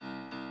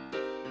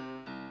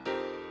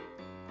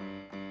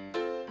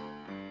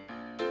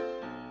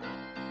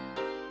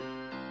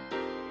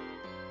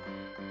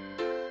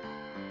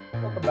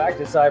Welcome back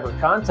to Cyber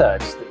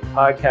Context, the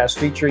podcast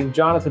featuring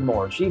Jonathan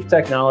Moore, Chief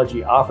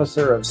Technology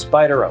Officer of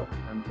Spider Oak.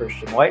 I'm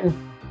Christian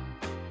Whiten.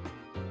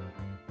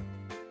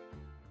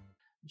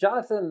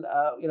 Jonathan,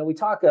 we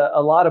talk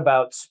a lot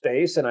about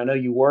space, and I know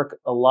you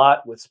work a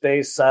lot with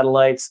space,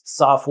 satellites,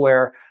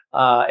 software,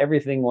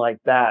 everything like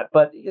that.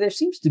 But there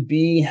seems to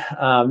be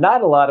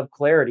not a lot of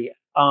clarity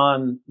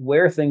on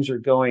where things are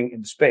going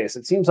in space.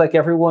 It seems like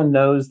everyone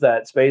knows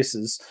that space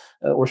is,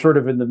 we're sort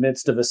of in the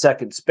midst of a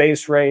second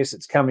space race.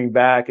 It's coming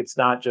back. It's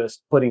not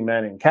just putting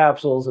men in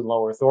capsules in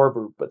low Earth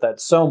orbit, but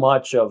that's so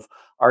much of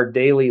our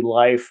daily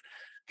life,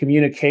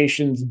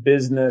 communications,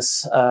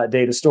 business,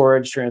 data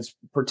storage,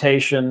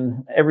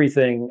 transportation,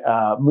 everything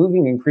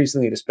moving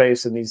increasingly to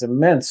space in these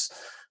immense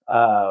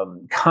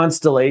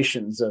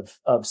constellations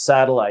of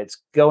satellites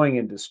going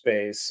into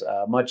space,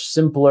 much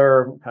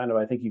simpler, kind of,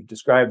 I think you've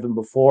described them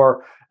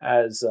before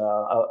as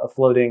a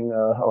floating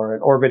or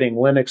an orbiting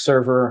Linux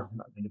server. I'm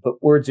not going to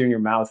put words in your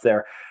mouth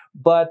there.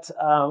 But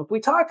if we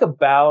talk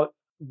about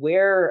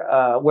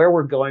where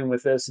we're going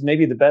with this,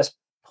 maybe the best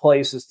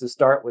place is to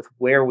start with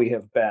where we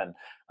have been.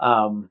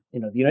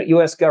 The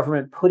U.S.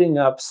 government putting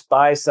up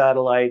spy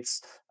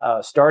satellites,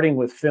 starting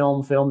with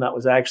film that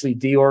was actually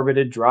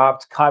deorbited,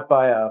 dropped, caught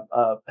by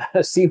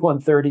a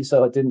C-130,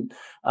 so it didn't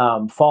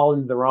fall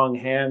into the wrong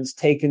hands,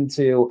 taken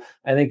to,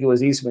 I think it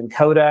was Eastman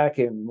Kodak,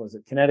 and was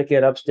it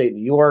Connecticut, upstate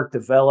New York,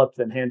 developed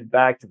and handed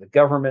back to the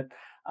government.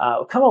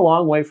 Come a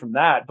long way from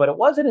that, but it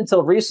wasn't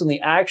until recently,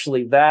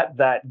 actually,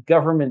 that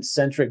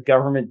government-centric,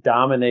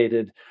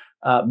 government-dominated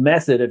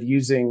method of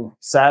using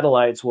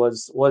satellites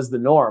was the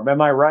norm.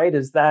 Am I right?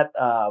 Is that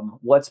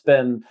what's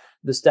been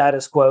the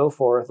status quo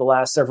for the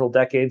last several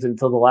decades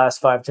until the last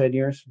 5-10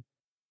 years?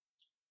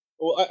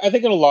 Well, I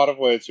think in a lot of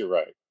ways you're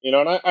right. And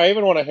I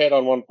even want to hit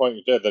on one point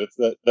you did, that it's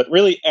that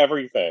really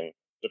everything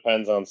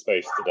depends on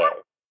space today,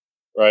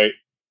 right?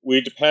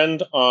 We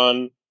depend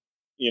on,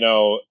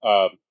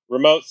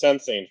 remote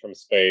sensing from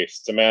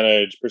space to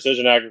manage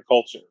precision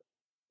agriculture.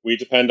 We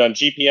depend on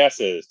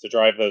GPSs to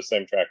drive those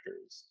same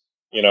tractors.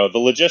 The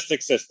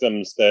logistics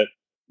systems that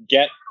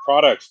get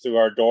products to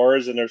our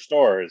doors and our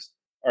stores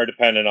are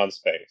dependent on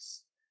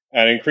space.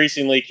 And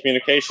increasingly,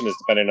 communication is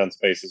dependent on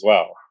space as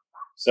well.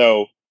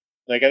 So,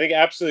 I think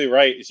absolutely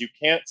right is you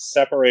can't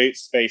separate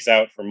space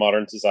out from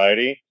modern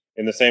society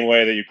in the same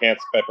way that you can't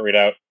separate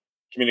out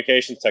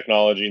communications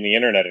technology and the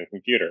internet and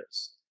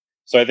computers.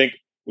 So I think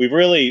we've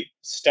really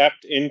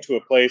stepped into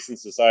a place in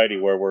society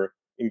where we're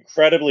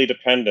incredibly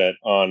dependent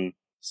on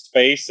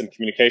space and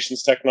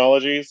communications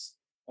technologies,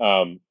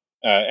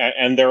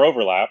 and their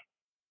overlap,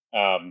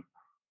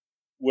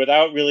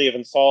 without really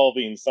even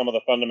solving some of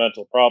the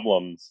fundamental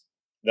problems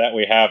that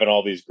we have in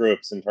all these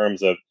groups in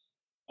terms of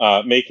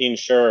making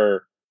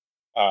sure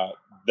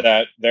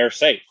that they're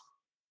safe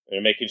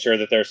and making sure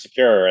that they're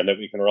secure and that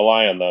we can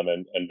rely on them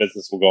and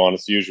business will go on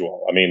as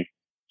usual. I mean,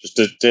 just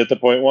to hit the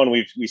point one,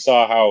 we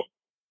saw how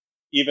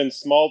even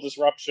small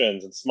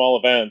disruptions and small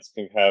events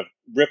can have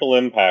ripple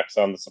impacts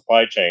on the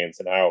supply chains,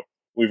 and how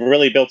we've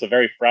really built a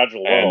very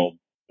fragile world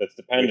that's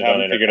dependent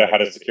on figured out how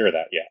to secure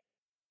that yet.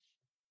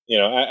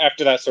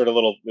 After that sort of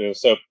little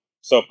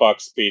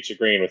soapbox speech,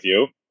 agreeing with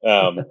you,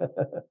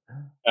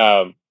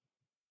 I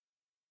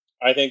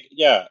think,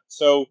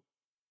 so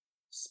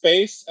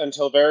space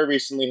until very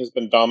recently has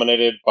been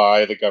dominated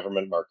by the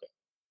government market.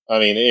 I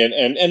mean,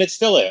 and it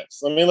still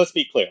is. I mean, let's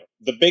be clear.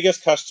 The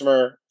biggest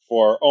customer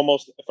for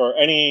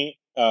any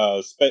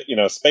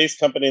space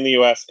company in the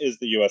U.S. is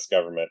the U.S.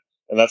 government,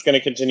 and that's going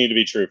to continue to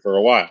be true for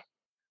a while.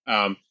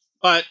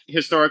 But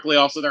historically,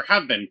 also, there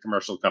have been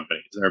commercial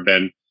companies. There have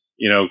been,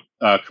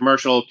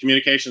 commercial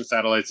communication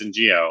satellites in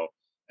GEO,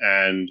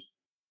 and,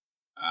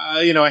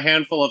 a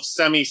handful of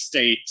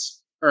semi-state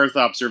Earth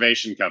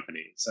observation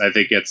companies. I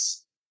think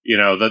it's,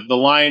 the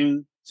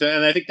line to,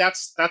 and I think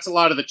that's a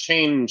lot of the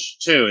change,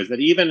 too, is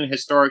that even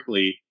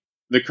historically,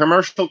 the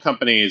commercial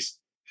companies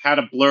had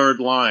a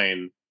blurred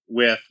line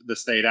with the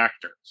state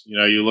actors.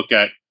 You look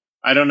at,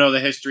 I don't know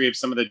the history of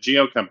some of the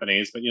GEO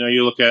companies, but,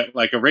 you look at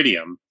like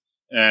Iridium,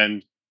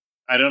 and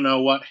I don't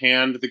know what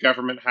hand the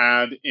government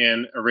had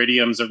in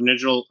Iridium's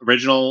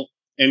original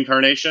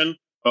incarnation,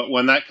 but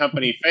when that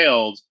company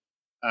failed,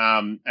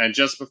 and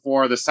just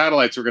before the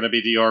satellites were going to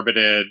be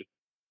deorbited,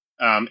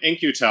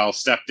 In-Q-Tel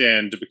stepped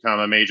in to become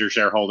a major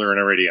shareholder in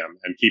Iridium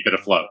and keep it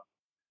afloat.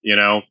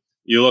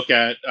 You look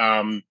at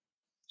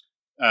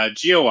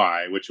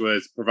GOI, which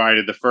was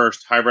provided the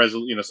first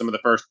some of the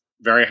first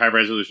very high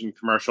resolution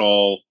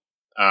commercial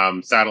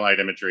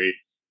satellite imagery,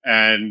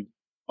 and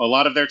a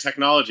lot of their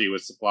technology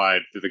was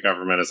supplied through the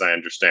government, as I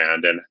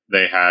understand, and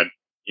they had,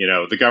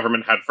 the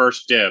government had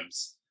first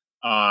dibs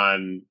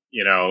on,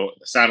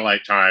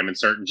 satellite time in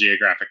certain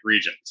geographic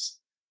regions,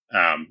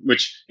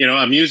 which,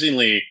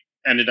 amusingly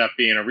ended up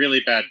being a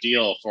really bad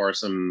deal for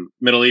some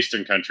Middle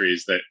Eastern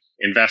countries that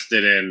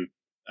invested in,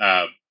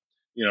 a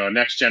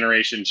next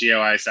generation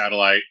GOI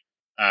satellite.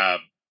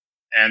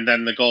 And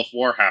then the Gulf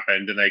War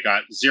happened and they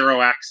got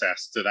zero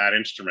access to that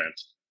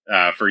instrument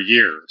for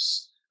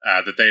years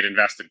that they'd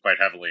invested quite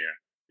heavily in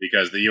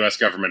because the U.S.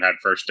 government had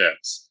first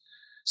dibs.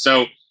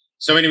 So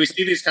So we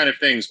see these kind of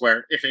things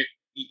where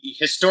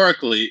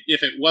historically,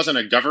 if it wasn't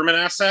a government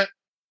asset,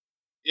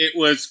 it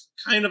was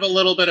kind of a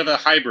little bit of a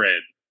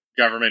hybrid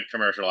government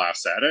commercial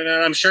asset. And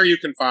I'm sure you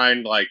can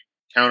find like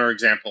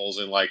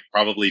counterexamples in like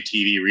probably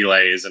TV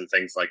relays and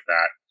things like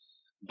that.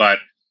 But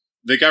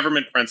the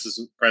government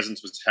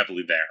presence was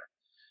heavily there.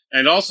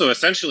 And also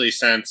essentially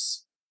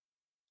since,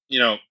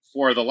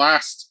 for the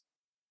last,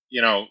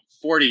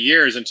 40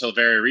 years until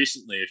very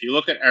recently, if you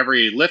look at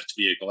every lift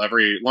vehicle,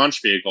 every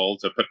launch vehicle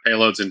to put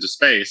payloads into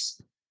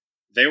space,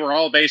 they were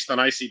all based on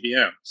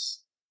ICBMs,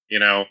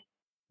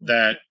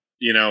 that,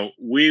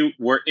 we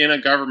were in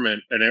a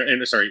government, in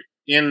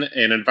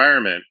an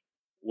environment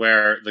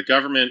where the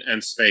government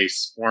and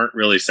space weren't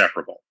really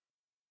separable.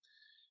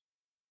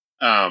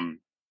 And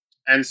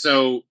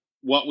so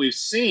what we've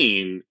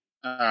seen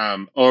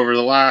over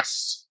the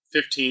last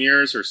 15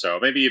 years or so,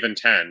 maybe even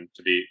 10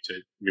 to be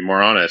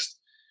more honest,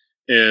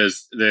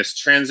 is this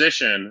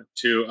transition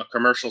to a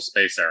commercial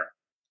space era.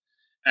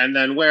 And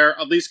then where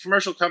these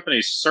commercial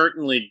companies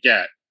certainly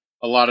get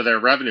a lot of their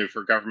revenue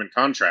for government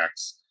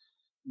contracts,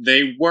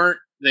 they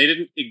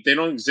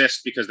don't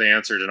exist because they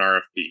answered an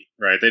RFP,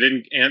 right? They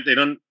didn't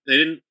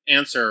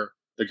answer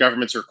the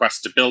government's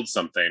request to build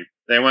something.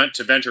 They went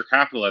to venture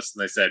capitalists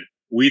and they said,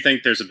 we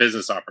think there's a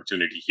business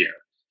opportunity here.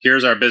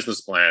 Here's our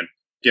business plan.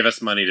 Give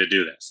us money to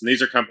do this. And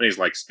these are companies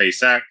like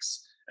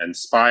SpaceX and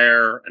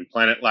Spire and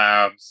Planet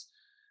Labs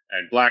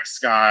and Black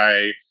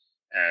Sky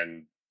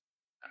and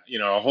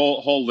a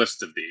whole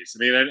list of these. I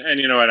mean,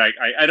 and you know what?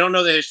 I don't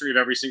know the history of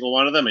every single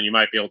one of them, and you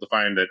might be able to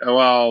find that. Oh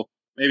well,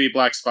 maybe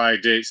Black Sky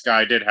did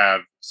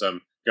have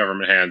some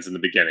government hands in the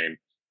beginning,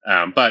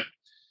 but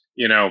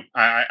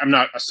I'm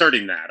not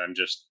asserting that. I'm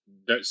just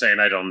saying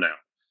I don't know.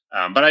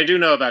 But I do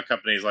know about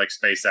companies like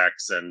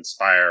SpaceX and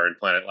Spire and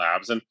Planet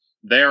Labs, and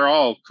they're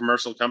all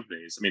commercial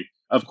companies. I mean,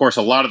 of course,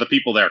 a lot of the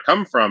people there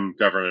come from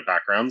government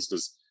backgrounds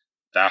because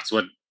that's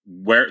the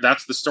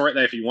story.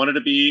 That if you wanted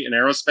to be in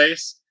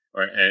aerospace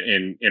or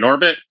in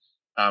orbit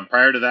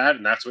prior to that,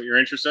 and that's what your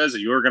interest is,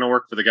 you were going to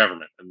work for the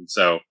government, and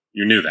so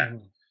you knew that.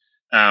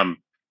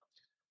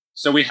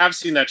 So we have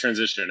seen that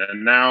transition,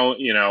 and now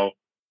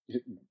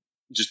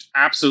just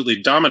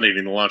absolutely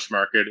dominating the launch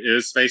market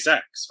is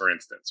SpaceX, for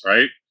instance,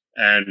 right?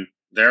 And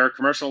they're a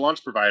commercial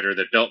launch provider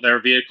that built their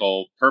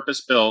vehicle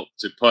purpose-built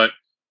to put,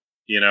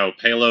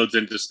 payloads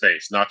into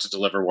space, not to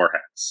deliver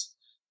warheads.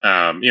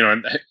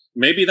 And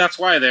maybe that's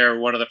why they're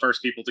one of the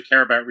first people to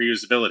care about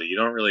reusability. You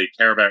don't really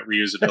care about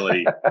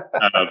reusability.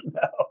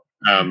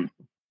 No.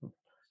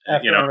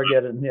 After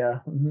Armageddon, yeah.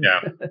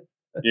 Yeah.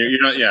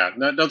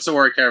 Don't so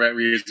worry, care about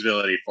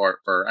reusability for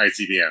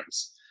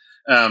ICBMs.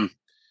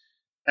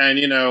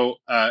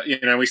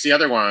 And we see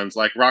other ones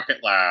like Rocket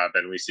Lab,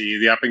 and we see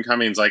the up and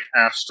comings like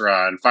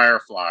Astra and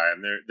Firefly,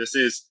 and this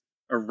is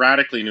a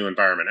radically new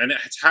environment, and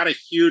it's had a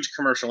huge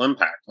commercial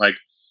impact. Like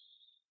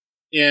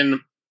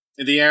in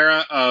the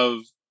era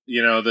of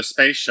the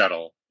space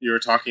shuttle, you were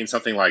talking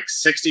something like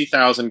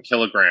 60,000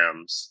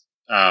 kilograms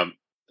to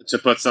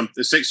put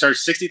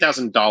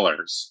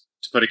 $60,000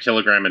 to put a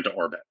kilogram into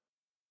orbit,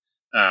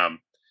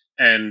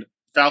 and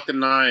Falcon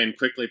 9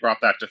 quickly brought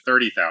that to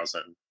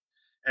 30,000.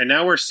 And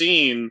now we're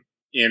seeing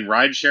in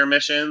rideshare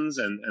missions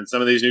and some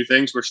of these new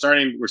things,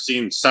 we're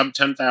seeing sub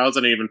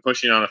 10,000, even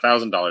pushing on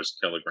 $1,000 a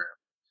kilogram.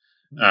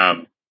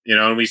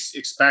 And we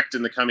expect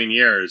in the coming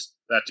years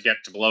that to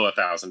get to below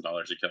 $1,000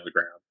 a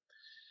kilogram.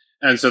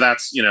 And so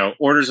that's,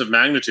 orders of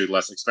magnitude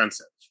less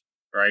expensive,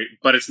 right?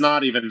 But it's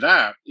not even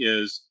that.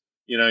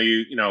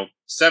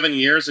 7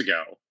 years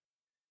ago,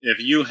 if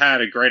you had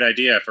a great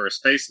idea for a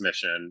space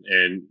mission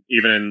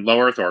even in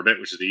low Earth orbit,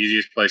 which is the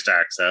easiest place to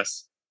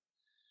access,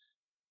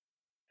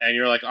 and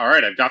you're like, all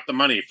right, I've got the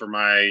money for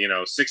my,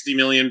 $60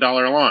 million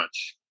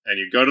launch. And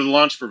you go to the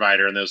launch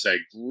provider and they'll say,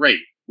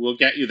 great, we'll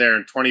get you there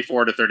in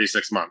 24 to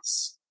 36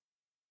 months.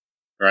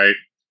 Right?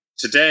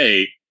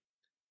 Today,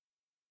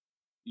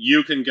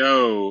 you can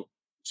go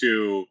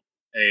to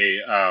a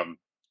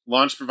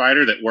launch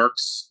provider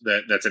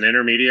that's an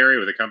intermediary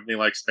with a company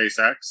like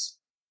SpaceX,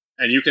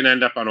 and you can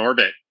end up on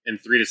orbit in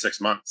 3 to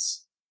 6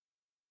 months.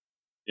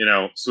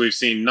 So we've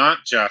seen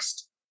not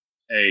just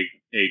a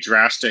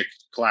drastic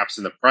collapse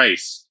in the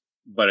price,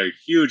 but a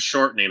huge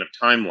shortening of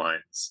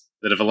timelines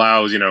that have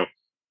allows,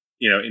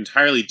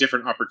 entirely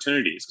different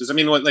opportunities. Because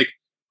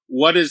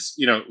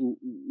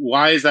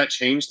why has that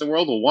changed the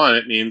world? Well, one,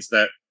 it means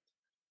that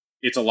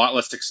it's a lot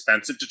less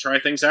expensive to try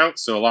things out.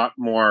 So a lot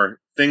more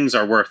things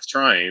are worth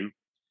trying.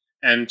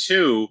 And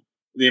two,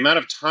 the amount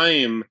of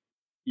time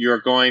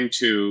you're going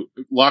to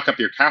lock up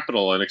your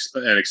capital and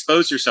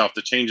expose yourself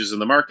to changes in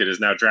the market is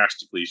now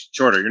drastically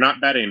shorter. You're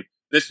not betting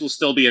this will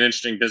still be an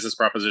interesting business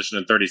proposition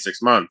in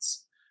 36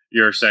 months.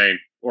 You're saying,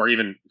 or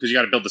even because you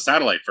got to build the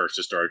satellite first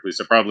historically.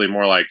 So probably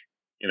more like,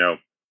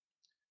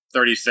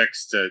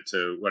 36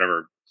 to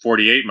whatever,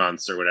 48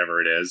 months or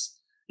whatever it is.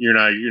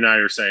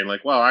 You're saying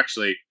like, well,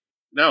 actually,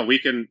 no, we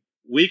can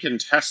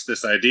test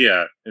this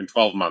idea in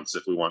 12 months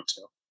if we want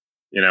to,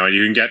 and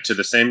you can get to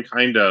the same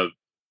kind of,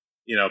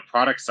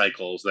 product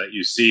cycles that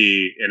you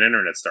see in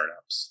internet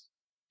startups.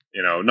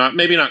 Not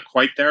maybe not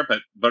quite there,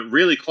 but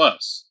really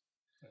close.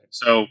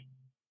 So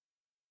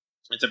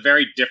it's a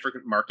very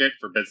different market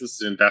for businesses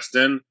to invest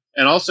in,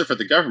 and also for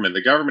the government.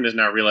 The government is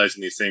now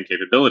realizing these same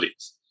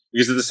capabilities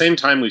because at the same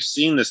time we've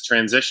seen this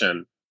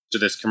transition to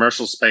this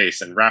commercial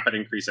space and rapid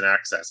increase in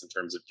access in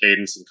terms of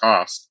cadence and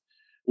cost.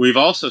 We've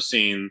also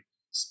seen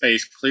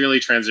space clearly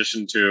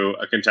transition to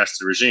a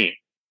contested regime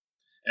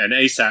and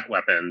ASAT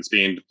weapons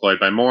being deployed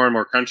by more and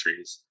more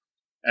countries.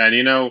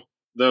 And,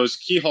 those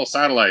keyhole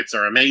satellites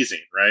are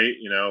amazing, right?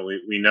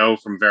 We know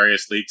from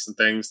various leaks and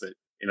things that,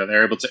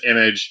 they're able to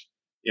image,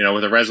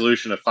 with a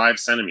resolution of 5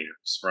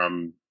 centimeters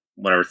from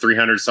whatever,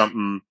 300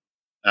 something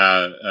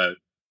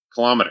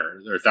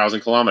kilometers or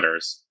 1,000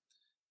 kilometers,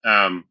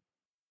 or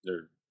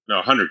no,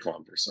 100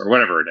 kilometers or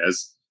whatever it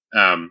is.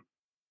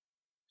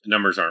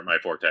 Numbers aren't my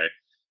forte.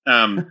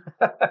 But,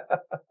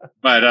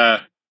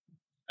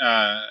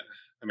 I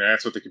mean,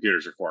 that's what the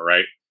computers are for,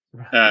 right?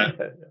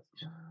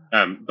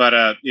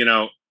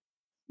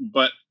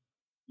 But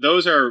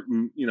those are,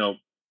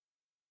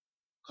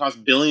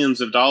 cost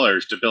billions of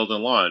dollars to build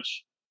and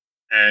launch.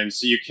 And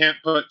so you can't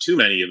put too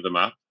many of them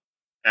up.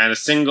 And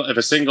if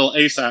a single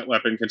ASAT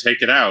weapon can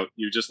take it out,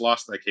 you just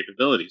lost that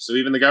capability. So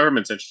even the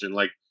government's interested in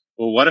well,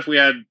 what if we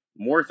had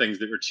more things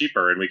that were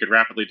cheaper and we could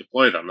rapidly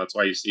deploy them? That's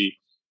why you see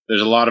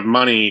there's a lot of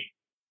money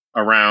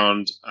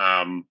around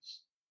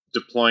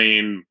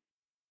deploying,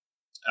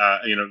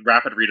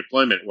 rapid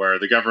redeployment, where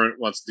the government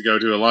wants to go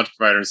to a launch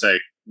provider and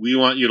say, we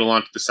want you to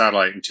launch the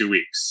satellite in 2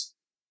 weeks.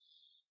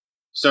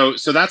 So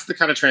that's the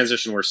kind of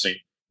transition we're seeing.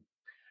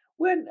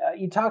 When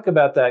you talk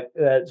about that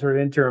sort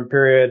of interim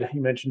period,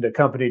 you mentioned a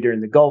company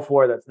during the Gulf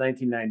War. That's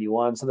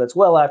 1991, so that's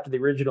well after the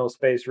original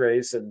space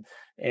race and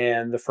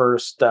the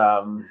first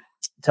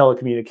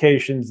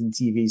telecommunications and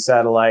TV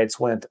satellites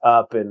went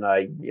up, and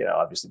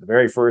obviously the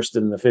very first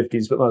in the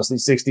 50s, but mostly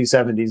 60s,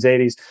 70s,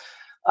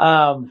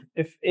 80s.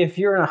 If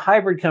you're in a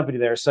hybrid company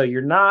there, so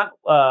you're not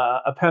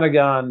a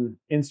Pentagon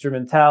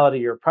instrumentality,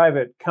 you're a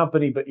private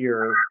company, but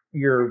your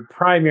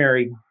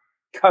primary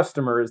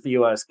customer is the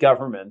U.S.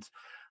 government.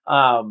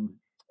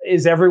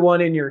 Is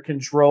everyone in your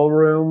control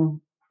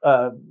room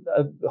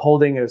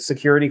holding a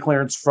security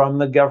clearance from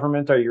the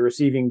government? Are you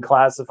receiving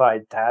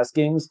classified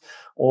taskings,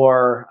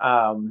 or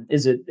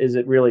is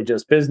it really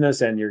just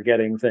business and you're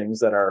getting things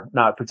that are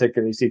not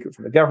particularly secret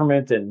from the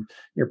government, and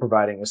you're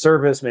providing a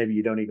service? Maybe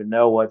you don't even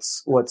know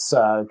what's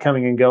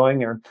coming and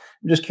going. Or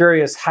I'm just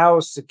curious, how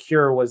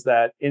secure was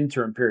that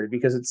interim period?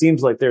 Because it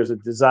seems like there's a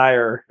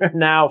desire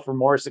now for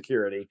more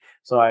security.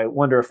 So I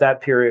wonder if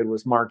that period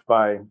was marked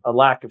by a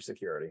lack of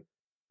security.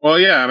 Well,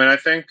 yeah, I mean, I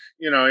think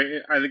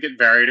it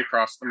varied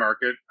across the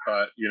market,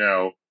 but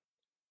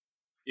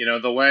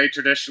the way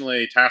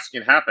traditionally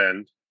tasking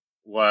happened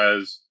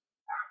was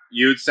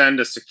you'd send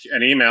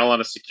an email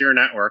on a secure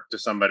network to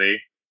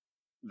somebody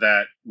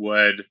that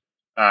was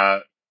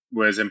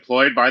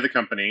employed by the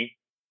company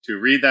to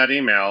read that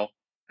email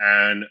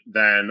and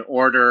then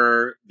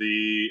order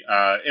the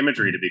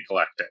imagery to be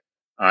collected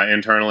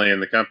internally in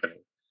the company.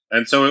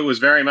 And so it was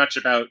very much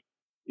about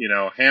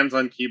hands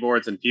on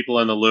keyboards and people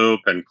in the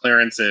loop and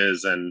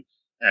clearances and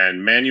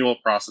manual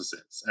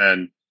processes.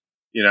 And,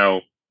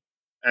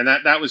 and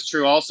that was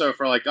true also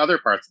for other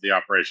parts of the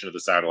operation of the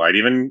satellite,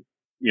 even,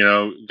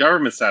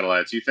 government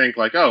satellites. You think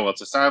oh, well,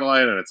 it's a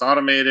satellite and it's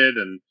automated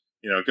and,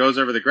 it goes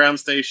over the ground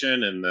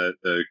station and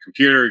the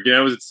computer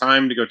knows it's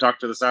time to go talk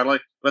to the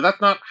satellite. But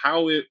that's not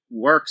how it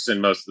works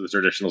in most of the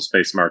traditional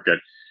space market.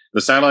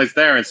 The satellite's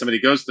there and somebody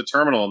goes to the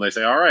terminal and they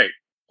say, all right,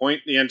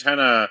 point the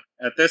antenna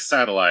at this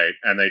satellite,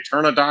 and they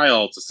turn a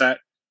dial to set,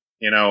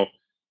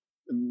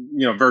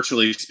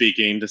 virtually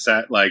speaking, to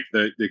set they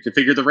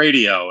configure the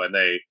radio, and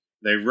they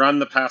run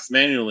the path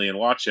manually and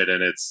watch it,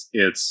 and it's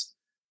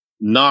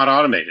not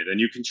automated. And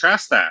you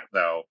contrast that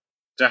though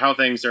to how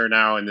things are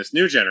now in this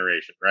new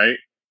generation, right?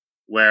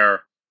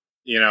 Where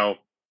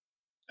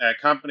at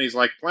companies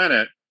like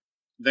Planet,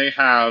 they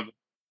have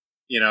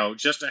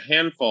just a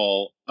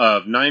handful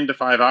of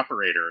 9-to-5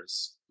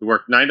 operators who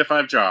work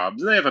 9-to-5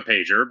 jobs, and they have a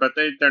pager, but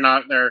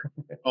they're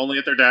only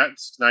at their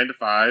desks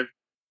 9-to-5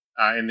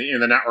 in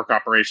the network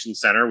operations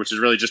center, which is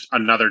really just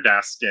another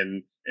desk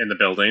in the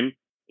building,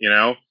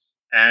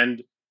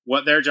 and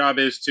what their job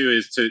is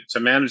to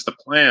manage the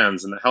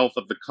plans and the health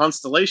of the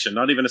constellation,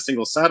 not even a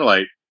single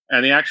satellite,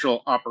 and the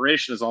actual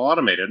operation is all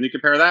automated. And you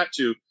compare that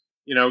to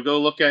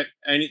go look at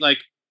any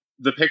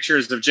the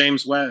pictures of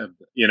James Webb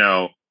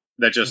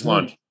that just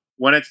launched.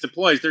 When it's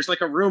deployed, there's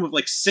a room of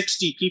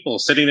 60 people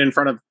sitting in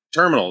front of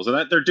terminals, and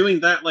that they're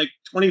doing that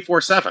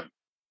 24/7,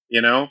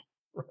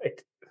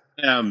 Right.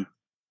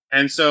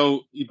 And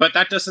so, but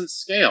that doesn't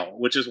scale,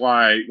 which is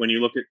why when you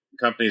look at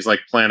companies like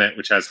Planet,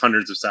 which has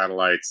hundreds of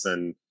satellites,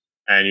 and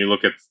you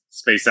look at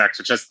SpaceX,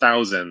 which has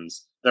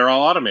thousands, they're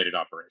all automated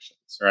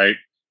operations, right?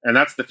 And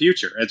that's the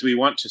future. As we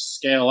want to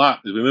scale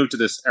up, as we move to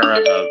this era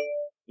of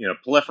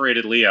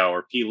proliferated LEO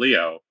or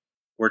P-LEO,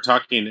 we're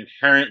talking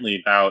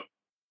inherently about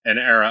an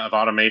era of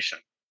automation,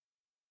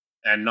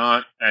 and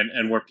not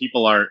and where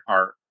people are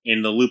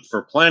in the loop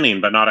for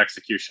planning but not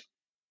execution.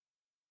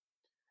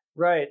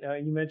 Right.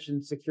 You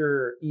mentioned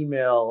secure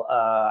email.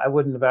 I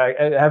wouldn't have,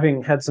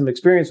 having had some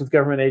experience with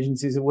government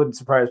agencies, it wouldn't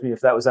surprise me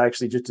if that was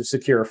actually just a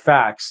secure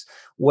fax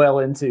well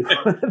into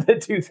the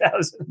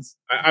 2000s.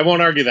 I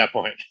won't argue that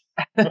point.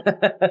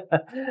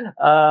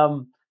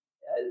 um,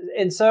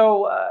 and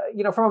so,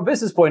 from a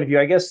business point of view,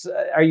 I guess,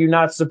 are you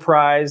not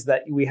surprised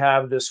that we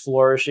have this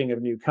flourishing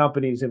of new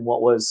companies in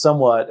what was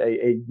somewhat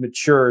a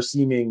mature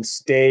seeming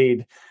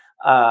staid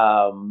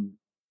um,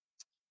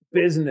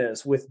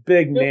 business with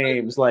big No,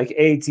 names like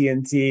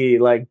AT&T,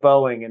 like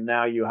Boeing, and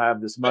now you have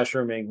this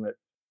mushrooming that.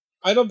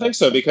 I don't think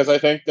so, because I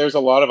think there's a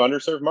lot of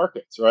underserved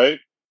markets, right?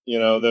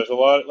 Mhm. There's a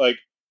lot, like,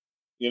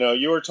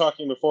 you were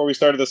talking before we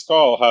started this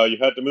call how you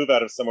had to move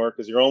out of somewhere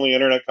because your only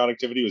internet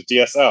connectivity was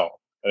DSL,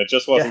 and it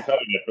just wasn't Yeah.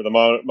 cutting it for the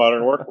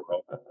modern work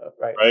world,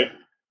 Right. right?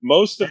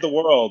 Most of the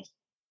world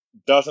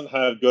doesn't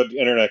have good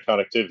internet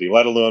connectivity,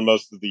 let alone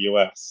most of the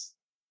US,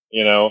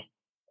 you know,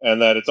 and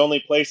that it's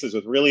only places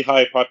with really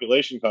high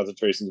population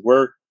concentrations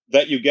where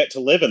that you get to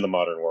live in the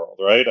modern world,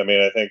 right? I mean,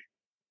 I think,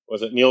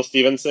 was it Neil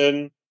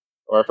Stevenson,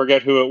 or I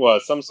forget who it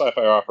was, some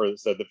sci-fi author that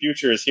said the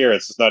future is here,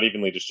 it's just not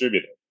evenly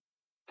distributed.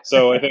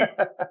 So I think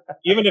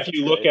even if That's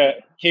you look great.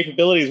 at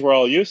capabilities we're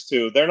all used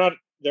to, they're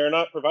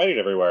not provided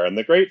everywhere. And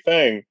the great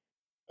thing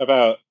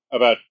about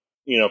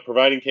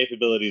providing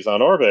capabilities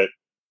on orbit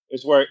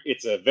is where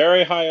it's a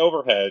very high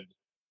overhead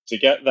to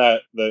get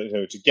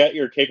to get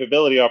your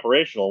capability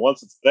operational.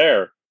 Once it's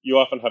there, you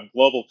often have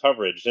global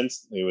coverage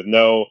instantly with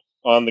no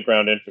on the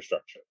ground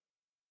infrastructure.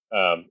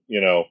 Um,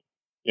 you know,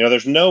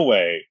 there's no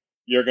way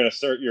you're going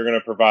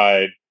to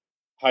provide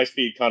high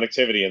speed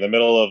connectivity in the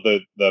middle of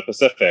the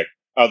Pacific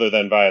other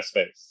than via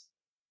space.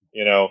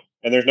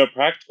 And there's no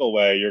practical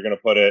way you're going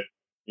to put it,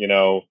 you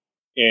know,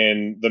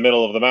 in the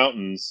middle of the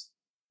mountains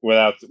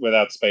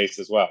without space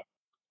as well.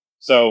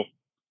 So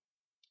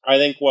I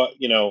think what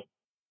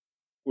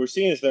we're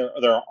seeing is there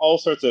are all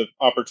sorts of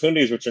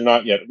opportunities which are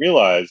not yet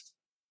realized,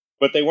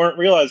 but they weren't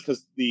realized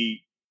because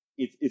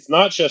it's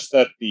not just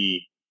that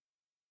the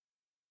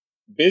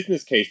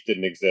business case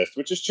didn't exist,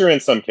 which is true in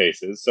some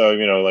cases. So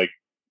like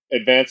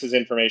advances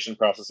information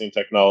processing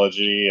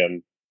technology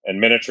and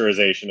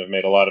miniaturization have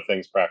made a lot of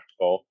things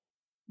practical,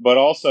 but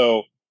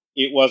also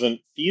it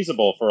wasn't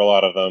feasible for a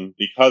lot of them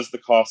because the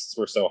costs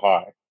were so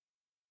high.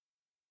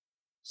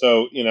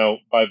 So,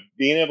 by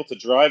being able to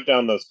drive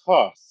down those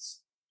costs,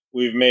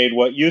 we've made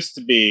what used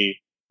to be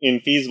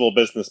infeasible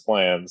business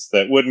plans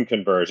that wouldn't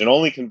converge and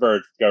only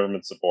converge with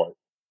government support.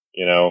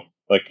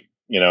 Like,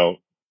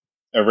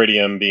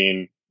 Iridium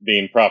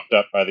being propped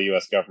up by the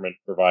US government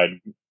to provide,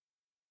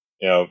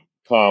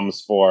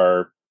 comms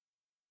for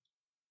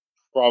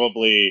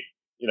probably,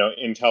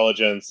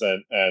 intelligence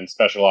and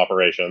special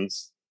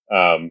operations.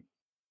 Um,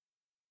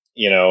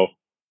 you know,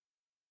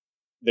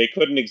 they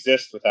couldn't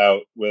exist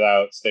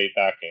without state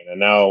backing, and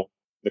now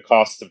the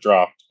costs have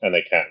dropped and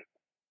they can.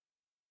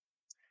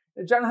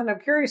 Jonathan, I'm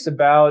curious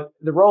about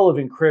the role of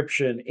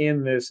encryption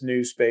in this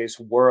new space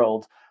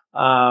world,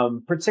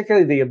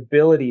 particularly the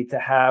ability to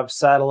have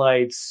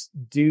satellites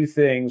do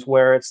things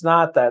where it's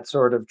not that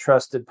sort of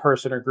trusted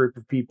person or group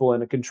of people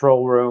in a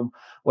control room,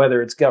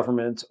 whether it's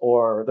government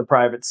or the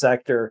private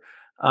sector.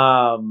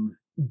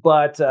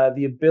 But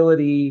the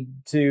ability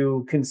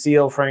to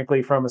conceal,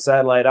 frankly, from a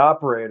satellite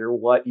operator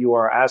what you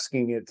are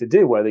asking it to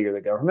do, whether you're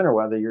the government or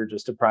whether you're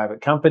just a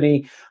private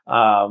company,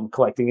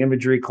 collecting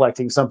imagery,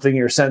 collecting something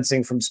you're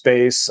sensing from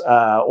space,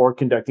 or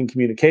conducting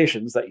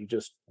communications that you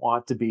just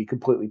want to be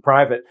completely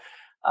private.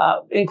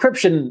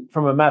 Encryption,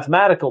 from a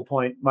mathematical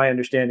point, my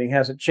understanding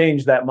hasn't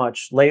changed that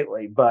much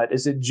lately, but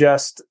is it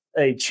just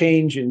a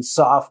change in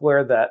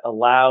software that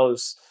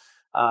allows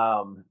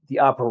the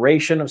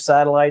operation of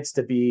satellites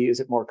to be, is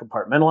it more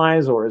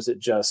compartmentalized, or is it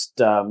just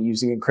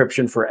using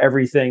encryption for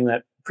everything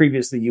that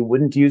previously you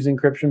wouldn't use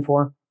encryption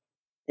for?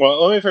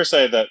 Well, let me first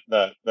say that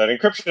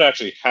encryption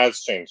actually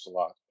has changed a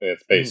lot in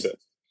its Mm.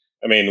 basis.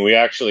 I mean, we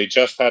actually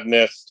just had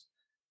NIST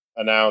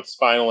announce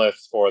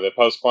finalists for the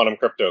post quantum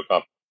crypto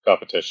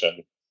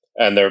competition,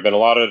 and there have been a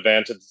lot of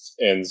advances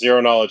in zero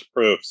knowledge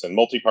proofs and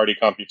multi party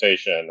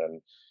computation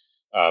and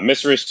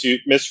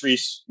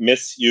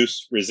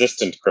misuse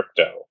resistant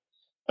crypto.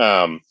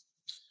 Um,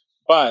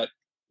 but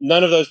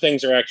none of those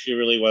things are actually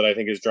really what I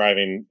think is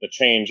driving the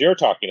change you're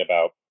talking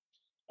about,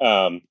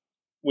 um,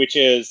 which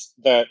is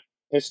that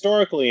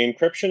historically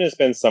encryption has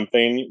been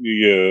something you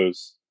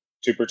use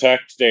to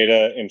protect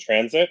data in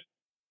transit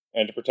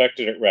and to protect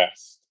it at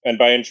rest. And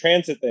by in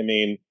transit, they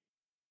mean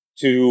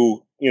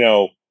to,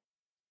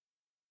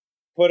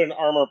 put an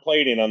armor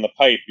plating on the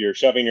pipe you're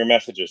shoving your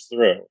messages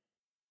through.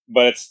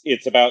 But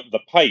it's about the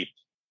pipe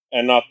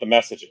and not the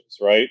messages,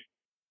 right?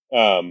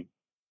 Um,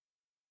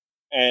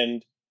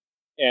 and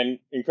and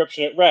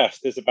encryption at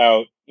rest is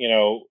about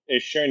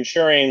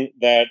ensuring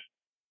that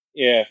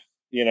if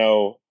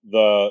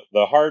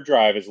the hard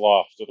drive is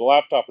lost or the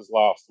laptop is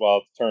lost while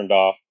it's turned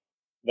off,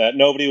 that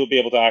nobody will be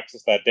able to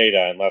access that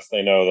data unless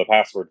they know the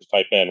password to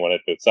type in when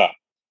it boots up,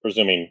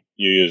 presuming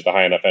you use the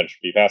high enough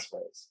entropy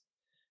passphrase.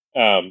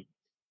 Um,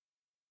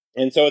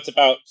 and so it's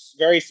about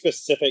very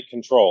specific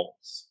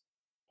controls.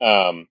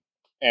 Um,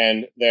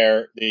 and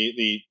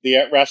the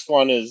at rest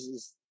one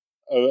is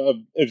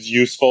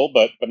useful,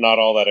 but not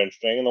all that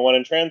interesting. And the one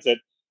in transit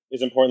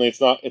is importantly,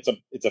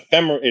 it's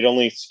ephemeral. It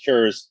only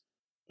secures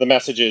the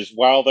messages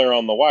while they're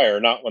on the wire,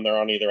 not when they're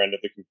on either end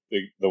of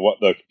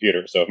the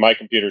computer. So if my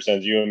computer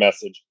sends you a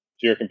message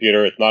to your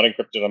computer, it's not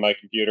encrypted on my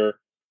computer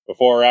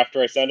before or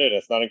after I send it.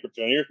 It's not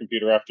encrypted on your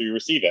computer after you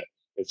receive it.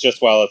 It's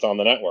just while it's on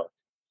the network.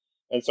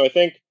 And so I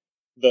think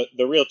the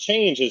real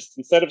change is,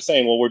 instead of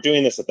saying, well, we're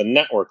doing this at the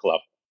network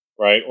level,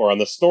 right, or on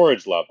the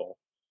storage level,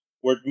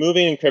 we're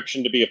moving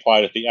encryption to be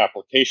applied at the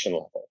application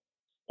level.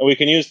 And we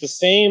can use the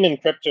same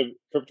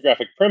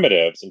cryptographic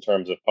primitives in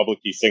terms of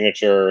public key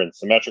signature and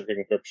symmetric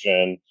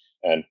encryption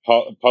and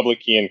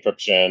public key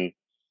encryption.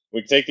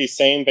 We can take these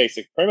same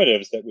basic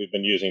primitives that we've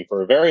been using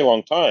for a very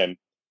long time,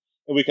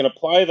 and we can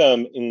apply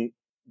them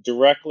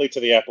directly to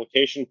the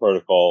application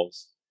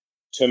protocols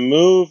to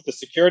move the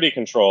security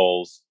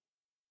controls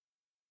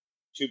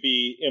to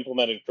be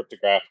implemented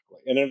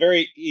cryptographically. And a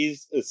very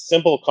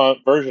simple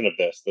version of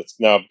this that's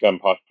now become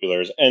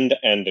popular is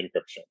end-to-end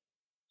encryption.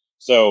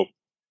 So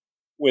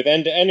with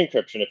end-to-end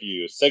encryption, if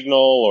you use Signal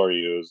or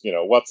use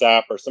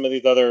WhatsApp or some of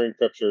these other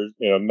encryptors,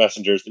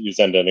 messengers that use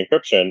end-to-end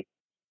encryption,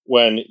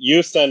 when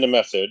you send a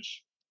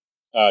message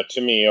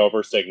to me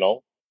over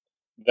Signal,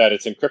 that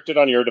it's encrypted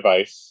on your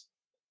device,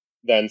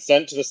 then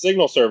sent to the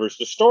Signal servers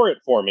to store it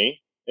for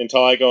me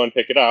until I go and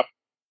pick it up,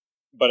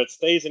 but it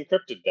stays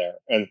encrypted there,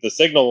 and the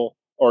Signal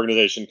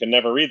organization can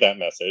never read that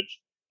message.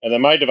 And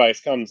then my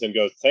device comes and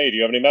goes, hey, do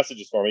you have any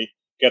messages for me?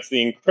 Gets the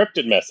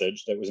encrypted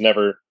message that was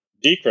never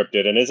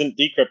decrypted and isn't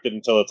decrypted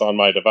until it's on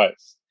my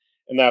device.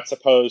 And that's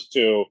opposed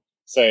to,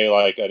 say,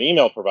 like an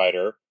email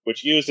provider,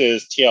 which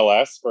uses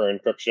TLS for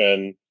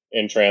encryption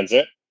in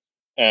transit.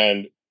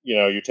 And,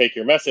 you take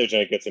your message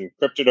and it gets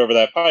encrypted over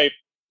that pipe,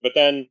 but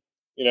then,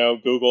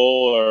 Google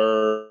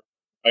or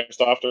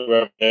Microsoft or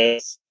whoever it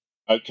is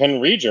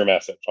can read your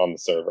message on the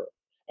server.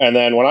 And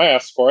then when I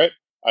ask for it,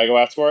 I go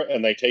ask for it,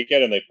 and they take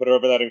it and they put it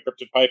over that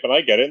encrypted pipe, and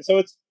I get it. And so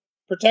it's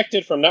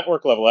protected from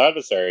network level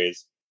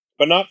adversaries,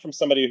 but not from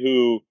somebody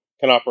who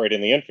can operate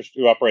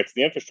who operates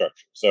the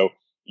infrastructure. So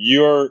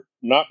you're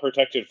not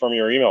protected from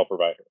your email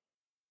provider.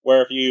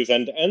 Where if you use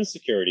end-to-end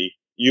security,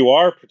 you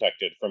are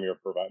protected from your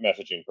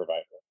messaging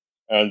provider,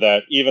 and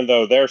that even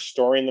though they're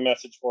storing the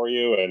message for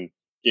you and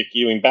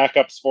queuing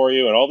backups for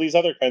you and all these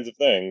other kinds of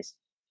things,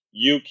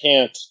 you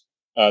can't.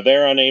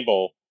 They're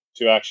unable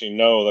to actually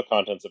know the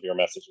contents of your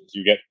messages.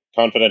 You get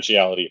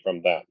confidentiality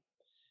from them.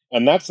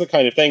 And that's the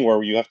kind of thing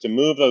where you have to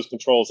move those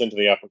controls into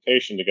the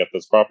application to get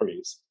those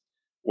properties,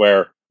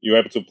 where you're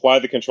able to apply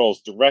the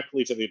controls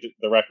directly to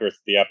the records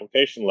at the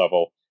application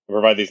level and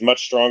provide these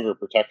much stronger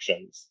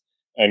protections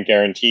and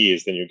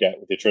guarantees than you get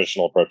with the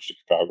traditional approach to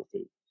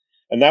cryptography.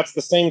 And that's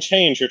the same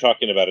change you're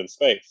talking about in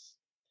space.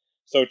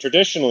 So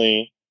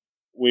traditionally,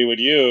 we would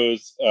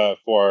use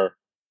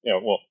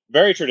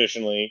very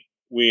traditionally,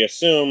 we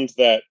assumed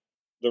that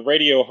the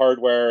radio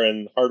hardware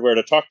and hardware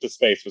to talk to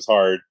space was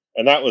hard,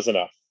 and that was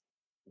enough.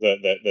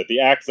 That the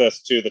access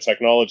to the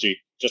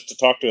technology just to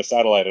talk to a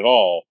satellite at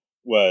all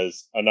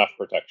was enough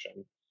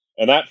protection.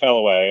 And that fell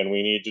away, and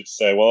we needed to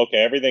say, well, okay,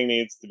 everything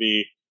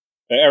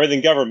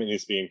government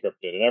needs to be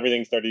encrypted, and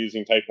everything started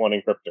using type 1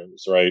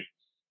 encryptors, right?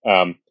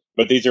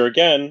 But these are,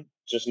 again,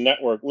 just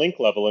network link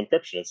level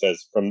encryption. It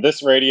says from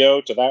this radio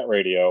to that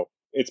radio,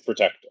 it's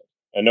protected.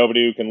 And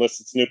nobody who can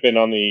snoop in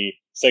on the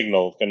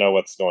signal can know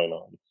what's going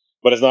on.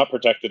 But it's not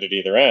protected at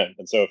either end.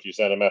 And so if you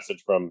send a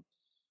message from,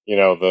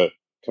 the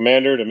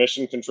commander to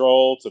mission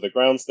control to the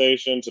ground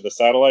station to the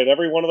satellite,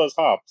 every one of those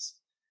hops,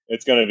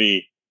 it's going to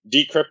be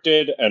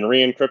decrypted and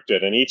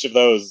re-encrypted. And each of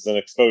those is an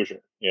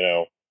exposure,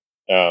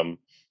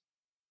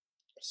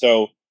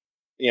 So,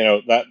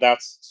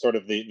 that's sort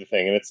of the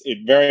thing. And it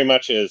very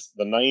much is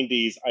the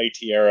 90s IT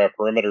era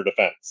perimeter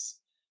defense,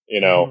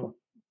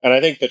 And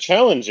I think the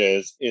challenge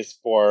is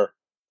for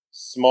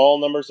small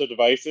numbers of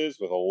devices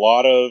with a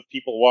lot of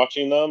people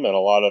watching them and a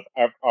lot of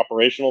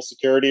operational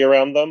security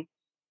around them,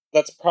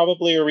 that's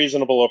probably a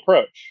reasonable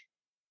approach.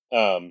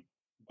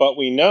 But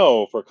we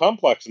know for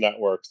complex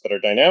networks that are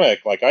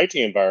dynamic, like IT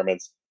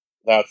environments,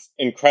 that's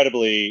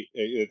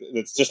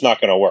it's just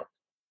not going to work,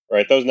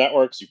 right? Those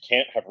networks, you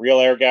can't have real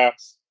air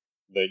gaps,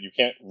 that you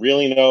can't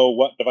really know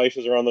what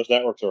devices are on those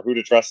networks or who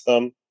to trust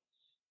them.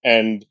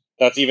 And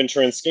that's even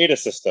true in SCADA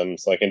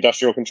systems, like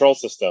industrial control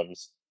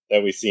systems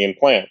that we see in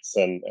plants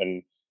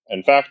and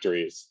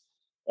factories.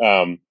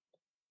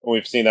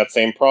 We've seen that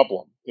same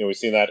problem. We've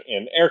seen that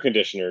in air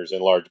conditioners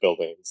in large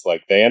buildings.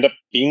 Like they end up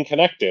being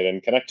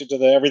connected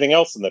to everything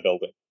else in the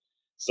building.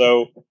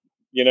 So,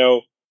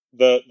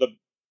 the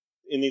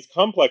in these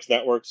complex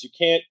networks, you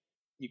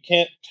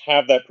can't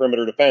have that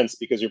perimeter defense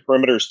because your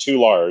perimeter is too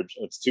large.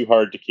 It's too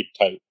hard to keep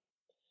tight.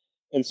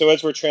 And so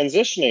as we're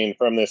transitioning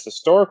from this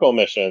historical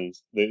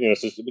missions, the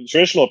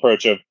traditional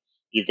approach of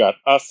you've got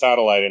a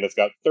satellite and it's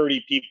got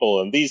 30 people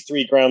and these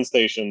 3 ground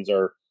stations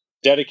are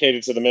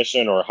dedicated to the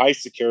mission or high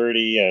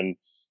security, and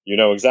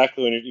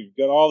exactly when you've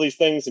got all these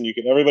things and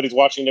everybody's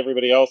watching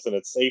everybody else and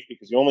it's safe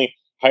because you only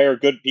hire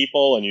good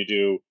people and you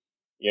do,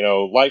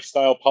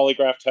 lifestyle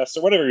polygraph tests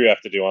or whatever you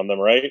have to do on them,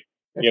 right?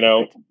 You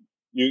know,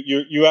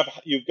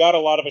 you've got a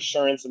lot of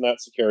assurance in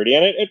that security,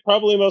 and it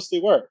probably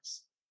mostly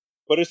works.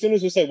 But as soon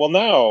as we say, well,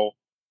 now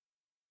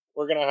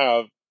we're going to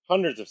have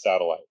hundreds of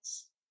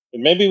satellites,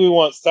 and maybe we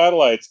want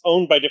satellites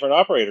owned by different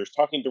operators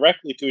talking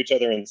directly to each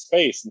other in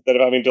space instead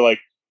of having to like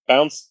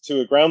bounce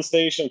to a ground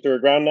station through a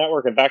ground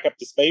network and back up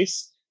to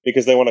space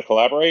because they want to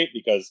collaborate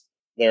because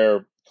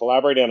they're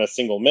collaborating on a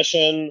single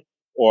mission,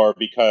 or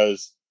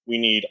because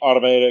we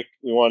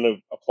want to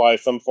apply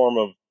some form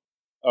of,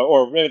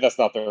 or maybe that's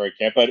not the right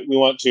camp, but we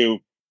want to,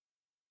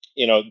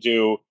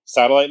 do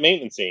satellite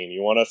maintenancing.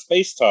 You want a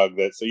space tug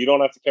that, so you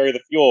don't have to carry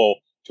the fuel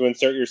to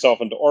insert yourself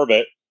into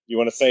orbit. You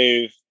want to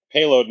save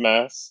payload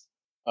mass,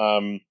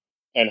 and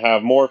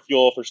have more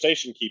fuel for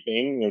station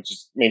keeping, which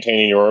is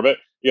maintaining your orbit.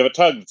 You have a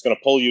tug that's going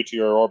to pull you to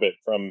your orbit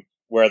from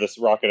where this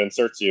rocket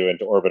inserts you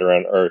into orbit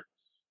around Earth.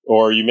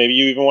 Or you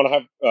even want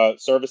to have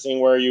servicing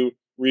where you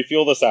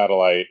refuel the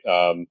satellite.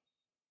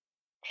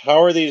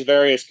 How are these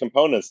various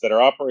components that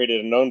are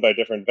operated and owned by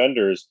different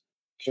vendors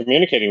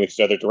communicating with each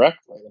other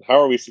directly? And how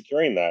are we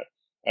securing that?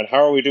 And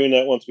how are we doing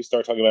that once we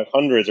start talking about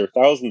hundreds or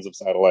thousands of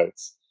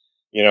satellites?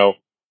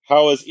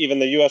 How is even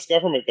the US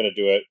government going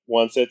to do it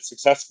once it's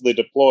successfully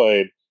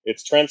deployed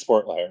its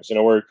transport layers?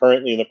 We're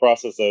currently in the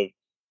process of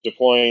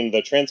deploying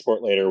the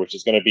transport layer, which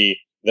is going to be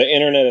the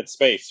internet at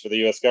space for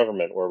the US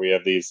government, where we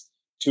have these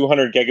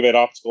 200 gigabit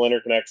optical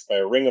interconnects by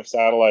a ring of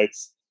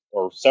satellites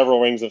or several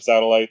rings of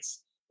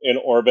satellites in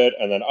orbit,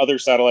 and then other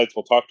satellites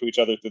will talk to each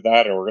other through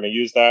that, and we're going to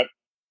use that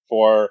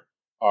for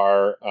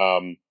our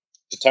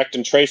detect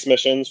and trace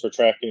missions for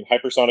tracking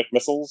hypersonic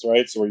missiles,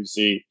 right? So where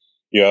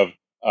you have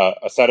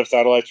a set of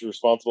satellites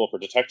responsible for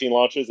detecting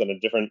launches, and a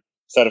different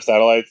set of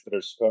satellites that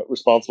are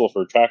responsible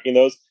for tracking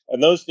those,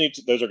 and those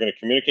are going to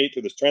communicate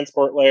through this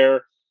transport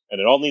layer, and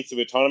it all needs to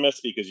be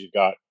autonomous because you've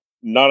got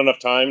not enough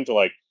time to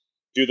like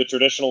do the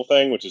traditional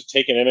thing, which is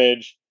take an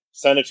image,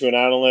 send it to an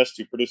analyst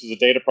who produces a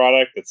data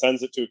product that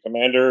sends it to a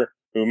commander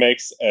who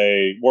makes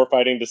a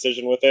warfighting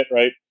decision with it,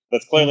 right?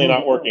 That's clearly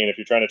not working if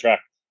you're trying to track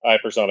a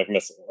hypersonic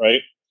missile,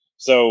 right?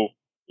 So,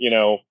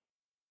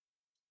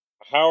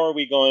 how are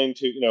we going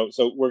to,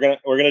 so we're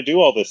gonna do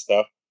all this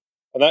stuff,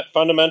 and that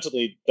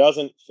fundamentally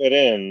doesn't fit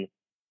in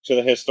to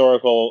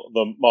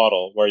the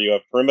model where you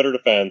have perimeter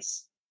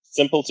defense,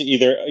 simple to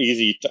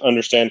easy to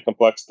understand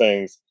complex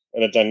things,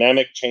 and a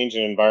dynamic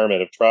changing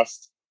environment of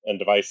trust and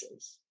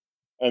devices.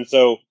 And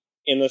so,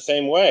 in the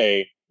same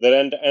way, that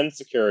end-to-end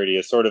security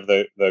is sort of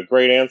the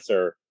great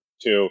answer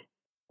to,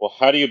 well,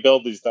 how do you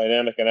build these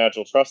dynamic and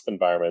agile trust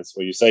environments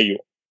where you say you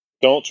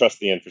don't trust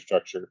the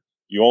infrastructure,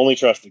 you only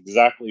trust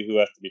exactly who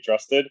has to be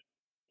trusted?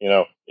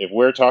 If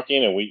we're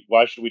talking, and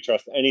why should we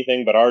trust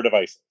anything but our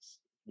devices?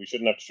 We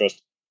shouldn't have to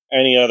trust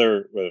any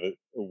other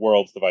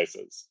world's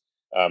devices.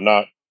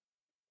 Not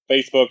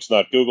Facebook's,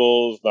 not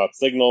Google's, not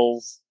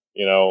Signal's,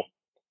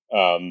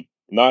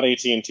 not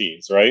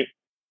AT&T's, right?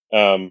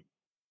 Um,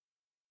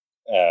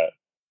 uh,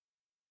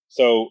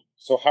 so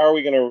how are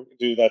we going to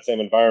do that same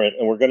environment?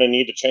 And we're going to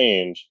need to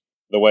change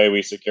the way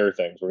we secure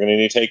things. We're going to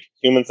need to take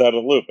humans out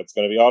of the loop. It's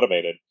going to be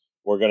automated.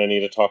 We're going to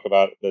need to talk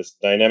about this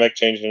dynamic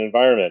changing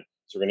environment.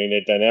 So we're going to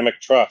need dynamic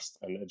trust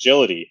and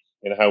agility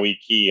in how we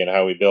key and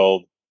how we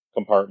build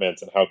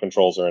compartments and how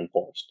controls are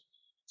enforced.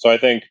 So I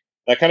think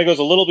that kind of goes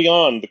a little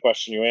beyond the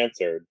question you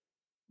answered,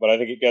 but I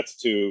think it gets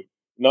to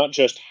not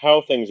just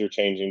how things are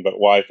changing, but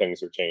why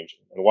things are changing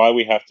and why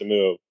we have to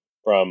move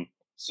from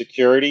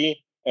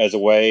security as a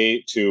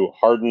way to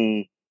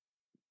harden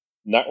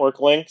network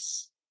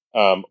links,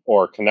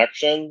 or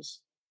connections,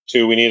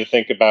 to we need to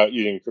think about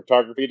using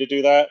cryptography to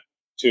do that,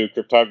 to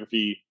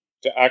cryptography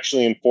to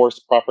actually enforce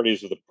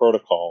properties of the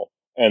protocol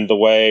and the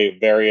way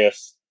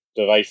various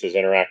devices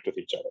interact with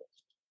each other.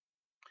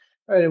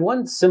 All right, and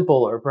one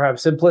simple or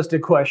perhaps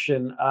simplistic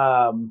question,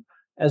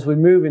 as we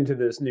move into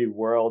this new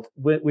world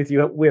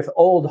with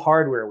old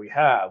hardware we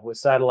have with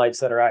satellites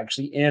that are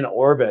actually in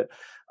orbit,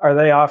 are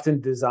they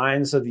often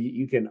designed so that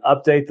you can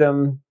update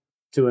them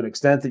to an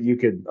extent that you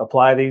could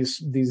apply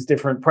these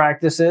different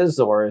practices,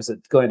 or is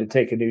it going to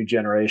take a new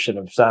generation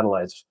of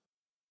satellites?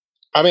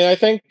 I mean, I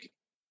think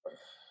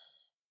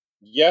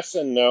yes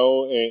and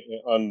no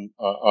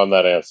on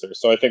that answer.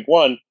 So I think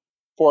one,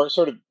 for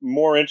sort of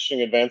more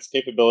interesting advanced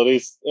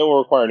capabilities, it will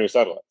require new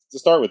satellites. To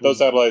start with, those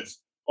satellites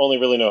only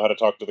really know how to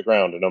talk to the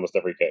ground in almost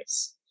every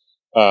case.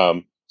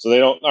 So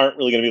they aren't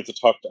really going to be able to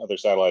talk to other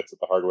satellites with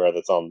the hardware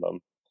that's on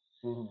them.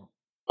 Mm-hmm.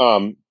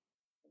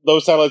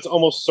 Those satellites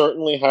almost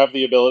certainly have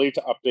the ability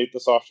to update the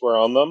software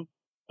on them,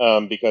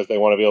 because they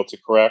want to be able to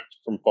correct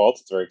from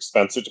faults. It's very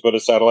expensive to put a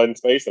satellite in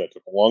space, and it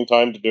took a long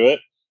time to do it.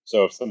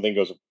 So if something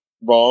goes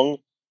wrong,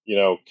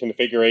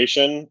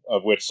 configuration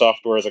of which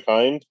software is a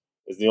kind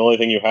is the only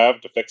thing you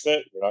have to fix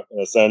it. You're not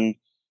going to send.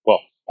 Well,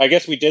 I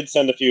guess we did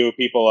send a few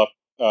people up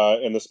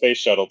in the space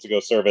shuttle to go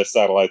service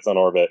satellites on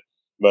orbit,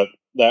 but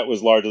that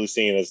was largely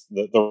seen as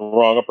the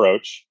wrong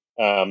approach.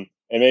 And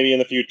maybe in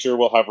the future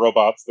we'll have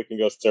robots that can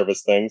go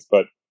service things,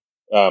 but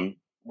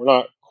we're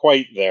not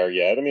quite there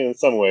yet. I mean, in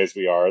some ways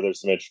we are. There's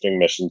some interesting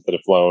missions that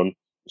have flown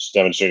just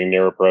demonstrating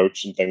near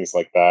approach and things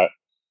like that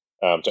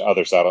to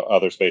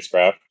other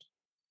spacecraft.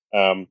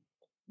 Um,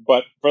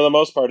 but for the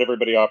most part,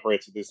 everybody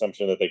operates with the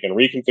assumption that they can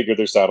reconfigure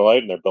their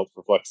satellite, and they're built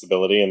for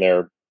flexibility in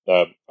their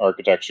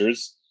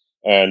architectures,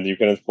 and you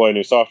can employ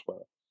new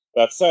software.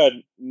 That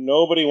said,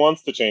 nobody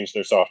wants to change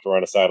their software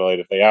on a satellite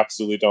if they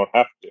absolutely don't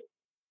have to.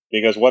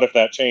 Because what if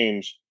that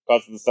change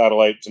causes the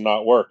satellite to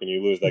not work and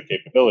you lose that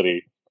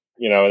capability?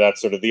 That's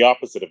sort of the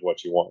opposite of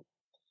what you want.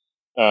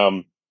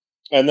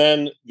 And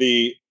then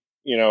the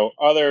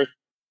other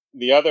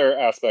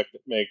aspect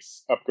that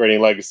makes upgrading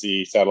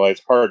legacy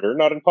satellites harder,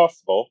 not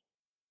impossible,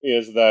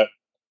 is that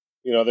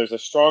there's a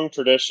strong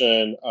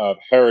tradition of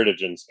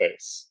heritage in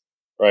space,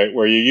 right,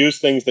 where you use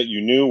things that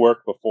you knew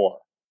worked before.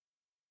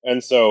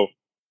 And so,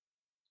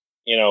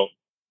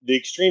 the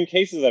extreme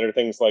cases that are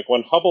things like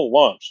when Hubble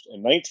launched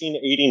in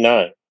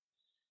 1989,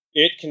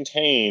 it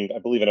contained, I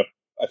believe, I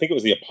think it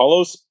was the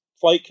Apollo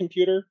flight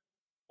computer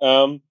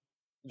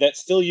that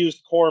still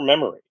used core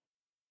memory,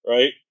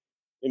 right?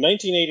 In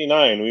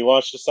 1989, we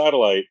launched a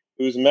satellite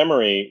whose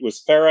memory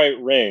was ferrite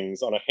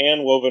rings on a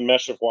hand-woven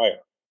mesh of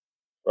wire,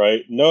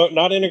 right? No,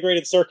 not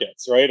integrated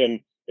circuits, right? And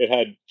it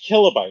had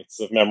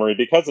kilobytes of memory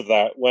because of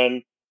that.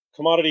 When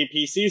commodity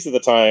PCs at the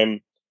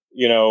time,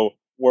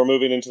 were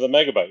moving into the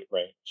megabyte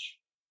range,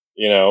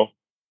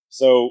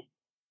 So,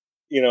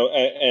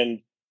 and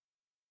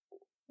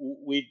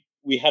we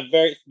have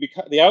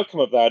the outcome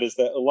of that is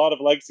that a lot of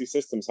legacy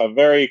systems have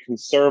very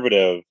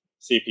conservative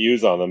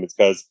CPUs on them. It's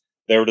because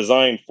they were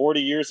designed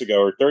 40 years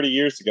ago or 30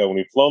 years ago when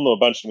we've flown them a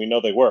bunch and we know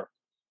they work.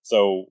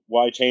 So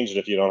why change it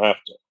if you don't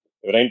have to?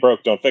 If it ain't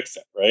broke, don't fix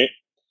it, right?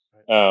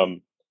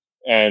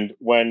 And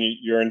when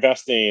you're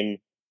investing,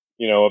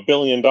 $1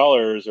 billion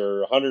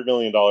or $100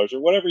 million or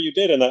whatever you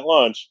did in that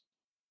launch,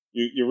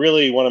 you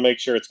really want to make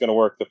sure it's going to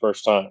work the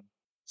first time.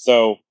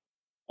 So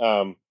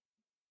that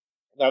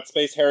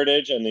space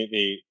heritage and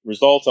the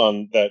result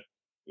on that,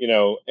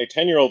 a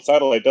 10-year-old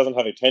satellite doesn't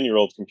have a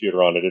 10-year-old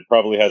computer on it. It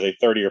probably has a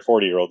 30 or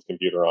 40-year-old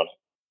computer on it.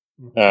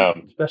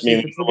 Especially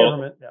if it's the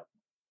government. Yeah.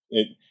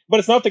 But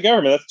it's not the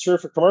government. That's true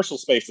for commercial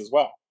space as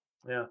well.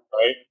 Yeah.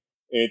 Right.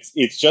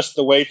 It's just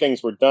the way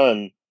things were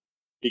done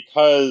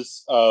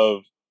because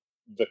of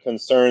the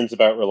concerns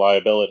about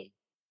reliability.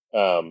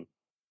 And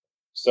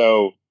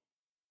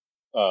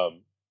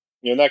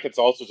that gets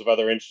all sorts of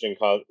other interesting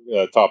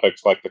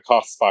topics like the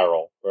cost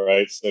spiral,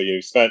 right? So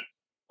you spent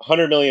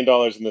 $100 million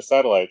in the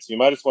satellites. You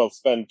might as well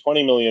spend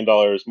 $20 million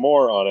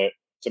more on it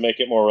to make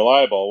it more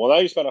reliable. Well, now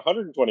you spent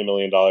 $120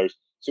 million.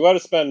 So you ought to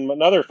spend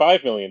another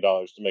 $5 million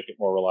to make it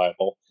more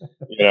reliable,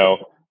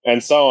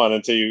 and so on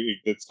until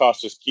its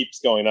cost just keeps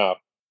going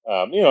up,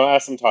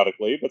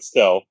 asymptotically, but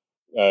still,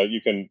 you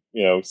can,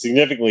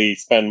 significantly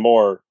spend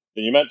more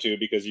than you meant to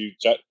because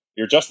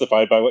you're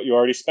justified by what you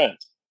already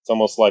spent. It's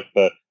almost like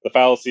the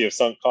fallacy of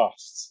sunk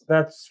costs.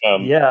 That's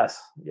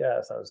yes.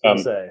 I was going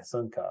to say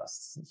sunk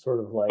costs. It's sort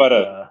of like,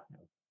 but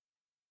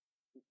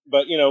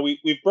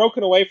we've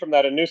broken away from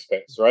that in new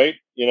space, right?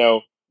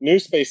 New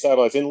space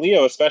satellites in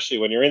LEO, especially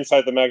when you're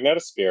inside the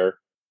magnetosphere,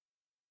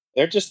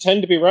 they just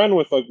tend to be run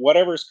with like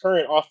whatever's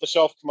current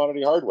off-the-shelf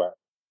commodity hardware.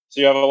 So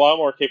you have a lot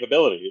more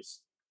capabilities.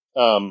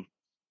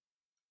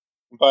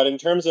 But in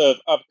terms of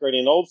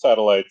upgrading old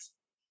satellites,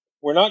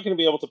 we're not going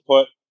to be able to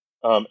put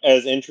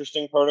as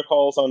interesting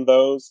protocols on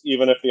those,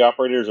 even if the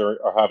operators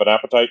have an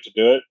appetite to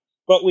do it.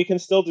 But we can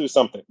still do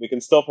something. We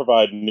can still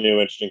provide new,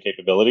 interesting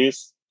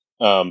capabilities,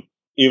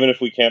 even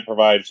if we can't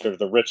provide sort of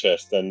the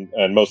richest and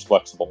most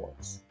flexible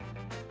ones.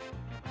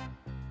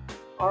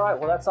 All right,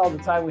 well, that's all the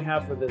time we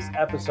have for this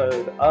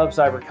episode of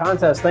Cyber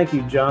Contest. Thank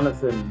you,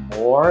 Jonathan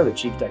Moore, the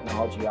Chief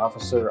Technology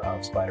Officer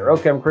of Spider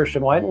Oak. I'm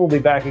Christian White, and we'll be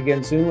back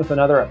again soon with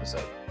another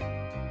episode.